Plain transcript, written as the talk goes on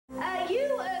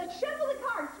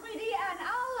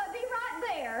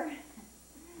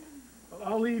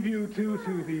leave you two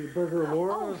to the burger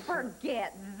wars. Oh,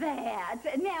 forget that.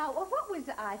 Now, what was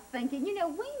I thinking? You know,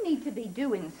 we need to be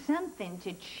doing something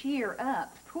to cheer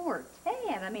up poor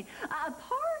Ted. I mean, a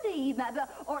party,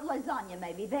 or lasagna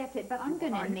maybe, that's it. But I'm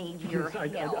going to need your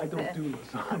help. I don't do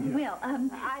lasagna. Well,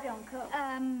 I don't cook.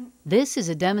 This is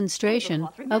a demonstration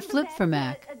of Flip for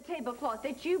Mac. Tablecloth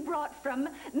that you brought from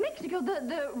Mexico,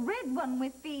 the red one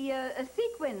with the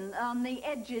sequin on the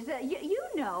edges. You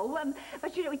know,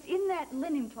 but you know, it's in that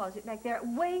linen closet back there,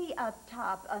 way up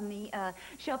top on the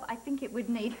shelf. I think it would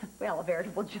need, well, a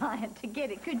veritable giant to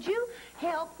get it. Could you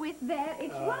help with that?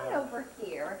 It's right over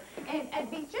here. And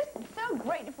it'd be just so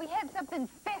great if we had something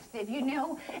festive, you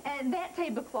know. And that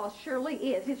tablecloth surely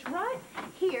is. It's right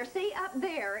here. See, up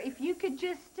there. If you could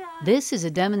just... This is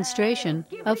a demonstration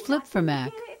of Flip for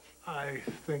Mac. I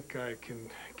think I can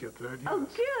get that, yes. Oh,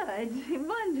 good.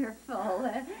 Wonderful.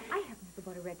 I have never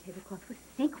bought a red tablecloth with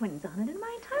sequins on it in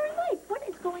my entire life. What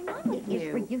is going on with you?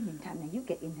 It's reunion time. Now, you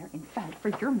get in there and fight for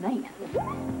your man.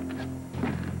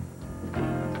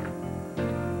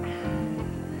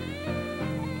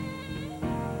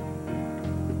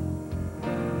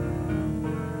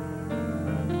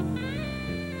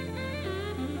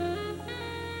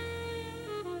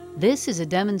 This is a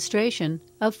demonstration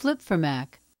of Flip for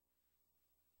Mac.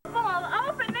 Opal,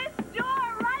 open this door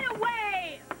right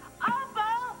away!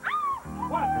 Opal!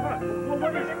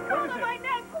 What is it? What is it? My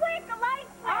neck, quick, a light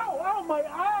switch! Ow, my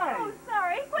eye! Oh,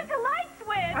 sorry, quick, a light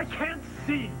switch! I can't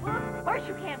see. Well, of course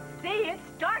you can't see.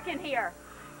 It's dark in here.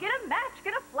 Get a match,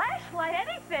 get a flashlight,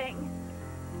 anything.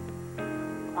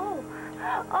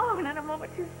 Oh, not a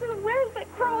moment too soon. Where's that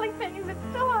crawly thing? Is it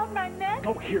still on my neck?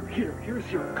 Oh,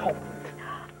 here's your culprit.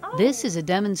 This is a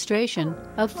demonstration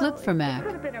of Flip for Mac.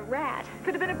 Could have been a rat.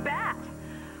 Could have been a bat.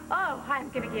 Oh, I'm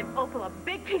going to give Opal a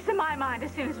big piece of my mind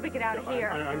as soon as we get out of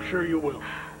here. I'm sure you will.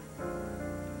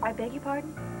 I beg your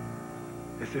pardon?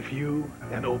 As if you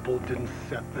and Opal didn't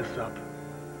set this up.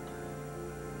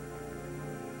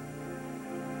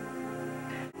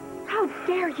 How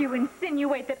dare you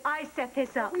insinuate that I set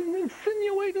this up? You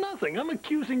insinuate nothing. I'm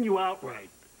accusing you outright.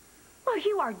 Well,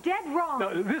 you are dead wrong.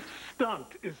 No, this stunt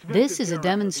is... This is a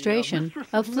demonstration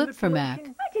of Flip for Mac.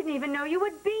 I didn't even know you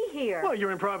would be here. Well, your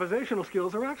improvisational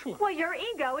skills are excellent. Well, your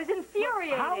ego is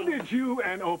infuriating. How did you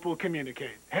and Opal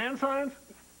communicate? Hand signs?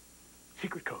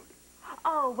 Secret code?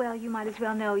 Oh, well, you might as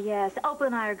well know, yes. Opal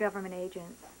and I are government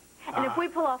agents. And if we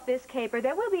pull off this caper,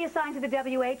 there will be assigned to the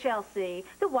WHLC,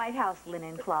 the White House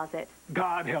linen closet.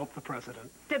 God help the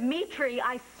president. Dimitri,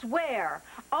 I swear,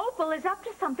 Opal is up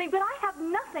to something, but I have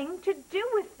nothing to do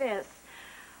with this.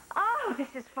 Oh,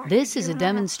 this is far This is a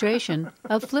demonstration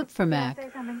of Flip for Mac. Say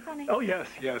something funny. Oh, yes.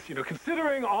 You know,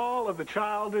 considering all of the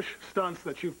childish stunts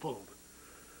that you've pulled.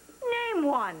 Name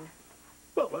one.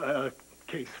 Well,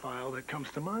 case file that comes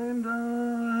to mind,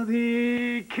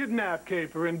 the kidnap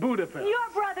caper in Budapest. Your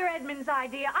brother Edmund's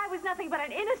idea. I was nothing but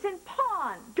an innocent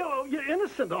pawn. Oh, you're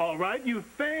innocent, all right. You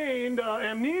feigned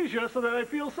amnesia so that I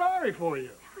feel sorry for you.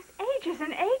 That was ages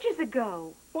and ages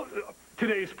ago. Well,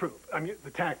 today's proof. I mean,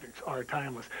 the tactics are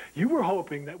timeless. You were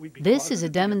hoping that we'd be... This is a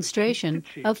demonstration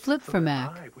of Flip for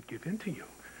Mac. I would give in to you.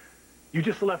 You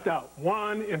just left out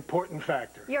one important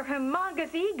factor. Your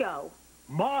humongous ego.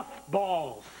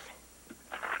 Mothballs.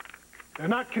 They're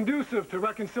not conducive to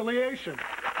reconciliation.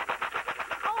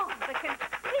 Oh, the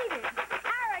conceited,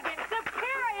 arrogant,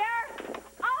 superior!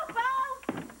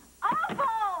 Opal!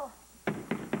 Opal!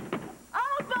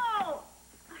 Opal!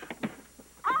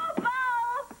 Opal!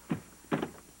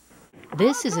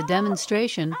 This is a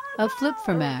demonstration of Flip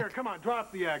for Mac. Come on,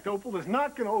 drop the act. Opal is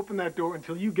not going to open that door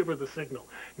until you give her the signal.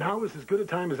 Now is as good a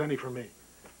time as any for me.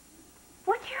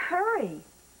 What's your hurry?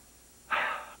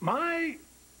 My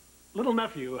little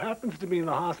nephew happens to be in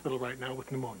the hospital right now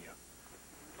with pneumonia.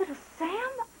 Little Sam?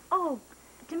 Oh,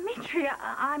 Dimitri,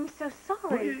 I'm so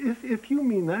sorry. Well, if you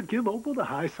mean that, give Opal the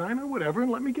high sign or whatever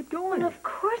and let me get going. Well, of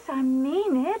course I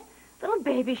mean it. Little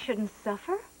baby shouldn't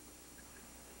suffer.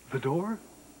 The door?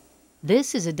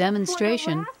 This is a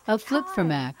demonstration of Flip for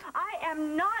Mac. I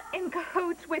am not in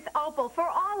cahoots with Opal. For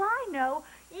all I know,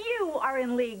 you are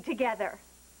in league together.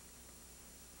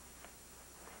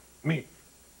 Me?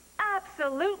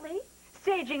 Absolutely.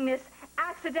 Staging this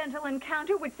accidental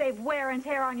encounter would save wear and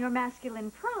tear on your masculine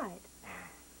pride.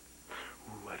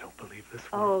 Ooh, I don't believe this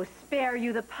one. Oh, spare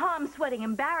you the palm-sweating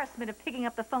embarrassment of picking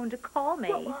up the phone to call me.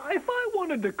 Well, if I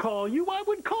wanted to call you, I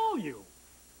would call you.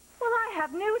 Well, I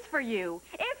have news for you.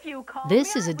 If you call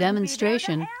This me, is I a wouldn't be there to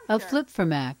demonstration of answer. Flip for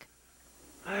Mac.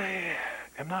 I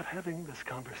am not having this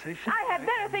conversation. I have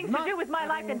better things to do with my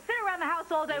life than sit around the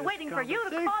house all day waiting for you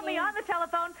to call me on the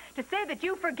telephone to say that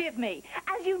you forgive me.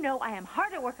 As you know, I am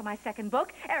hard at work on my second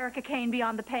book, Erica Kane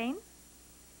Beyond the Pain.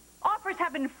 Offers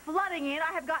have been flooding in.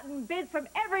 I have gotten bids from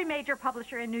every major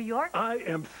publisher in New York. I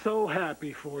am so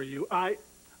happy for you.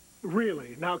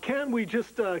 Really. Now, can we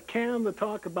just can the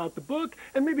talk about the book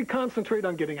and maybe concentrate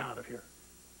on getting out of here?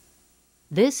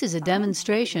 This is a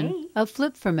demonstration of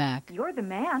Flip for Mac. You're the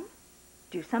man.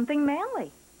 Do something manly.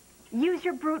 Use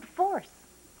your brute force.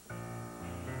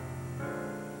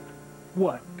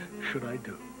 What should I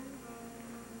do?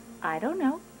 I don't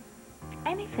know.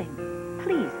 Anything.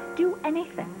 Please, do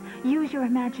anything. Use your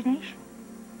imagination.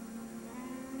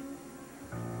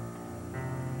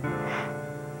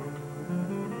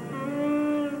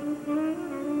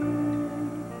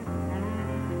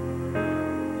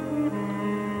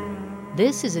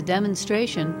 This is a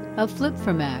demonstration of Flip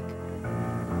for Mac.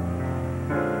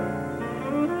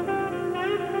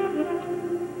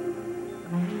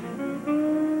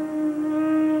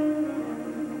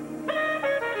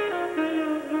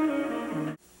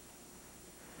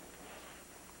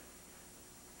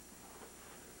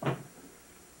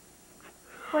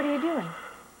 What are you doing?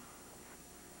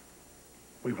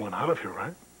 We want out of here,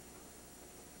 right?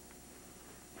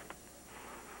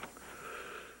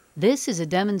 This is a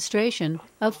demonstration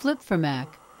of Flip for Mac.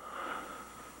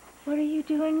 What are you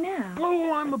doing now?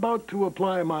 Oh, I'm about to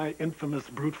apply my infamous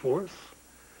brute force.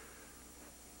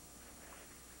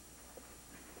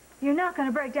 You're not going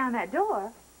to break down that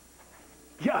door.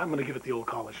 Yeah, I'm going to give it the old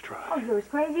college try. Oh, you're as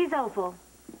crazy as Opal.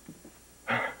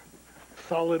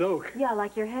 Solid oak. Yeah,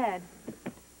 like your head.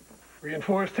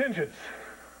 Reinforced hinges.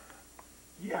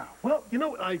 Yeah, well, you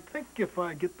know, I think if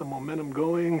I get the momentum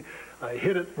going, I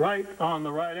hit it right on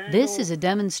the right angle. This is a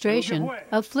demonstration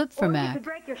of Flip for Or you Mac. could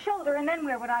break your shoulder, and then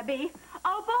where would I be?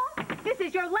 Opal, this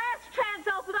is your last chance,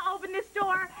 Opal, to open this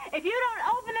door. If you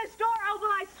don't open this door, Opal,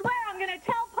 I swear I'm going to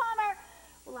tell Palmer.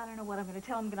 Well, I don't know what I'm going to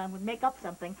tell him, but I'm going to make up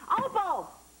something. Opal!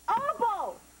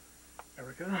 Opal!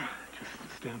 Erica, just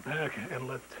stand back and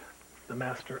let the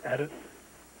master at it.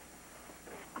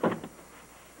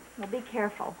 Well, be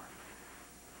careful.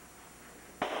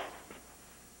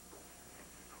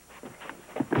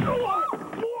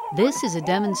 This is a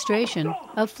demonstration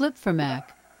of Flip for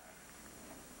Mac.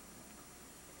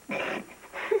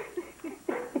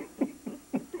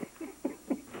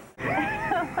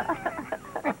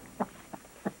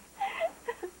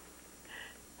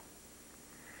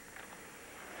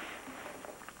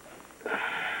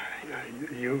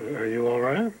 Are you all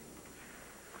right?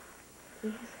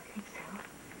 Yes, I think so.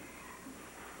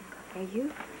 Are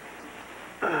you?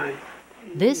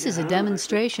 This is a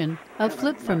demonstration of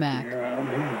Flip for Mac. Yeah, I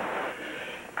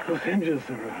mean, those hinges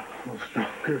are a little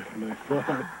stronger than I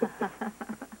thought.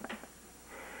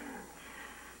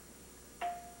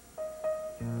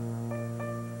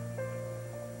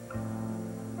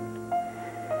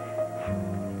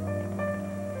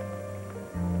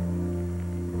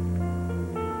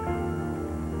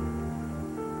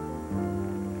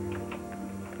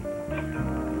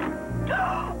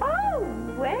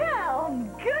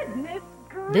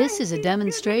 This is a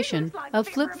demonstration of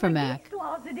Flip for Mac.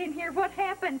 Closet in here. What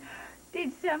happened?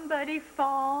 Did somebody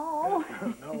fall?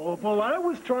 No, Opal, I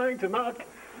was trying to knock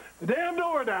the damn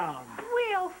door down.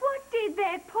 Well, what did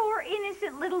that poor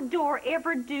innocent little door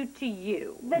ever do to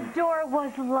you? The door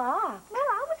was locked. Well,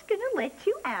 I was going to let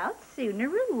you out sooner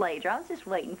or later. I was just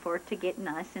waiting for it to get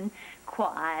nice and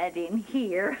quiet in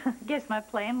here. Guess my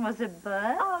plan was a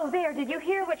bust. Oh, there. Did you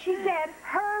hear what she said?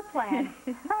 Her plan.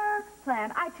 Her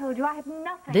plan. I told you I have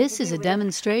nothing This to is do a with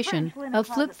demonstration French linen of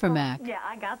Flip closet for phone. Mac. Yeah,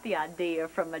 I got the idea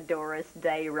from a Doris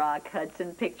Day Rock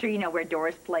Hudson picture, you know, where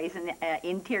Doris plays an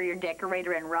interior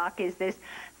decorator and Rock is this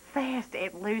fast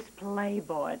and loose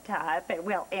playboy type. And,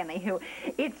 well, anywho,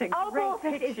 it's a Opal,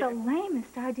 great this is the picture.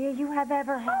 lamest idea you have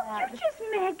ever had. Oh, you're just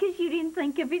mad because you didn't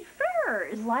think of it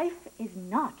first. Life is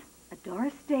not a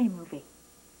Doris Day movie.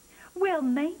 Well,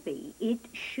 maybe it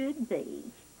should be.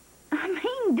 I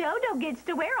mean, Dodo gets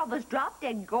to wear all those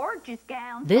drop-dead gorgeous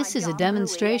gowns. This by is a John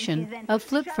demonstration Louis, and she's in of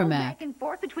Flip for shows Mac. back and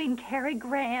forth between Cary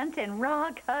Grant and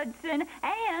Rock Hudson,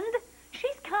 and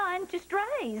she's kind to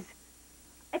strays.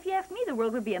 If you ask me, the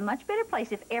world would be a much better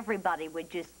place if everybody would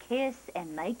just kiss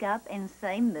and make up and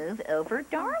say, "Move over,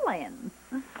 darling."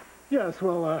 Yes,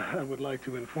 well, I would like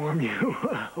to inform you,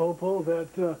 Opal,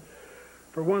 that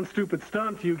for one stupid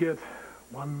stunt, you get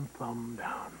one thumb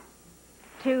down.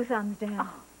 2 thumbs down.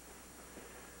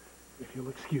 If you'll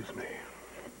excuse me.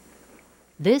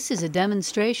 This is a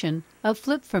demonstration of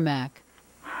Flip for Mac.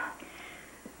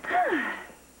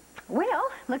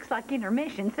 Well, looks like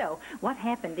intermission. So, what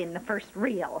happened in the first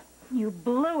reel? You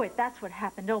blew it. That's what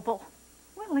happened, Opal.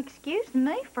 Well, excuse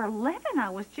me for living. I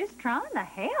was just trying to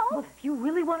help. Well, if you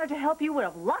really wanted to help, you would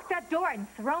have locked that door and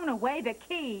thrown away the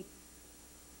key.